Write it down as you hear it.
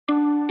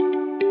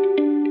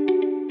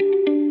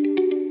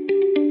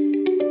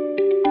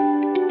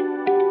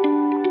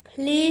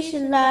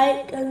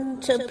like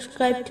and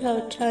subscribe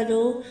to our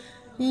channel.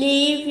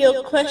 Leave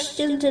your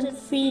questions and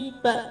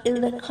feedback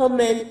in the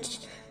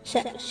comments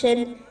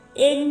section.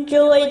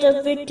 Enjoy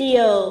the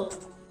video.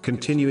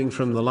 Continuing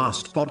from the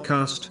last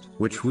podcast,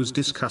 which was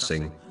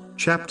discussing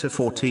chapter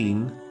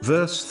 14,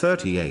 verse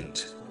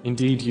 38.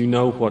 Indeed, you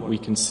know what we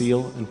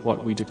conceal and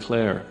what we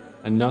declare,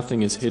 and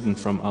nothing is hidden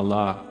from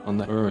Allah on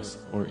the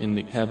earth or in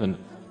the heaven.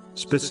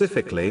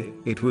 Specifically,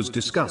 it was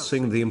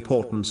discussing the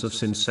importance of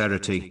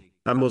sincerity.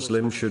 A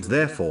Muslim should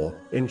therefore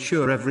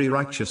ensure every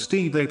righteous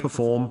deed they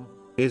perform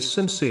is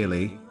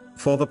sincerely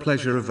for the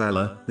pleasure of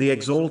Allah, the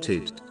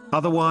Exalted.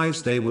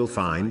 Otherwise they will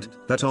find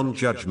that on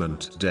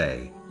Judgment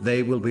Day,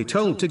 they will be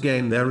told to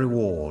gain their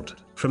reward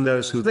from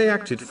those who they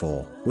acted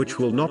for, which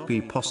will not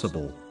be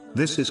possible.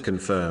 This is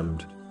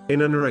confirmed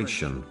in a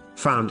narration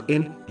found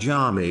in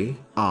Jami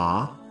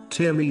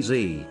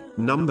Tirmizi,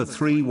 number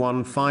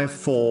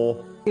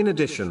 3154. In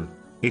addition,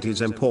 it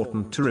is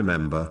important to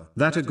remember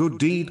that a good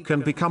deed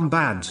can become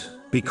bad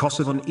because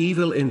of an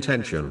evil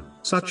intention,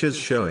 such as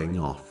showing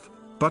off.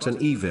 But an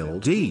evil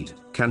deed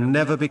can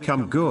never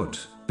become good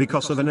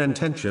because of an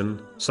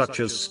intention, such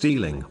as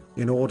stealing,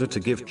 in order to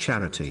give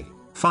charity.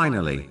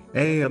 Finally,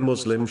 a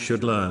Muslim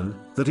should learn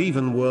that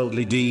even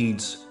worldly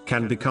deeds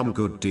can become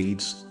good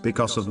deeds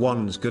because of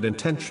one's good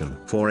intention.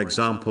 For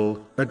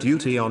example, a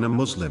duty on a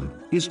Muslim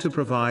is to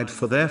provide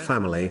for their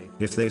family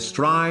if they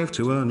strive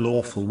to earn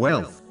lawful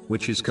wealth,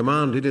 which is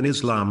commanded in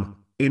Islam,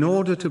 in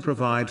order to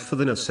provide for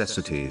the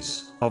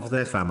necessities of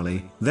their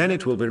family. Then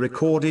it will be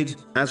recorded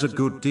as a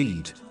good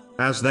deed,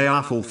 as they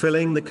are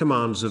fulfilling the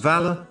commands of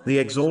Allah, the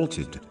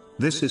Exalted.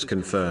 This is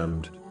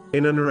confirmed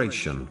in a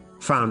narration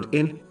found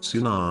in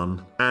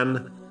Sunan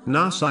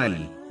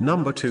an-Nasa'i,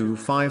 number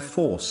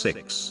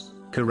 2546.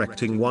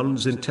 Correcting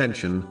one's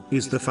intention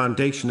is the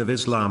foundation of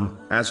Islam,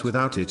 as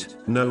without it,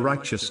 no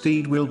righteous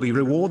deed will be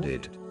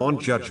rewarded on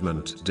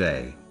Judgment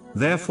Day.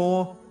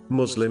 Therefore,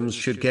 Muslims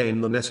should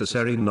gain the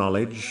necessary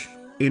knowledge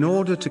in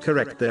order to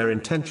correct their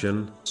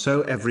intention,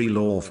 so every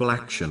lawful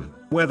action,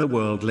 whether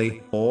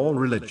worldly or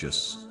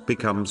religious,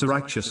 becomes a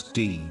righteous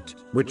deed,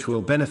 which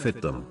will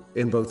benefit them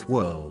in both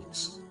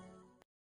worlds.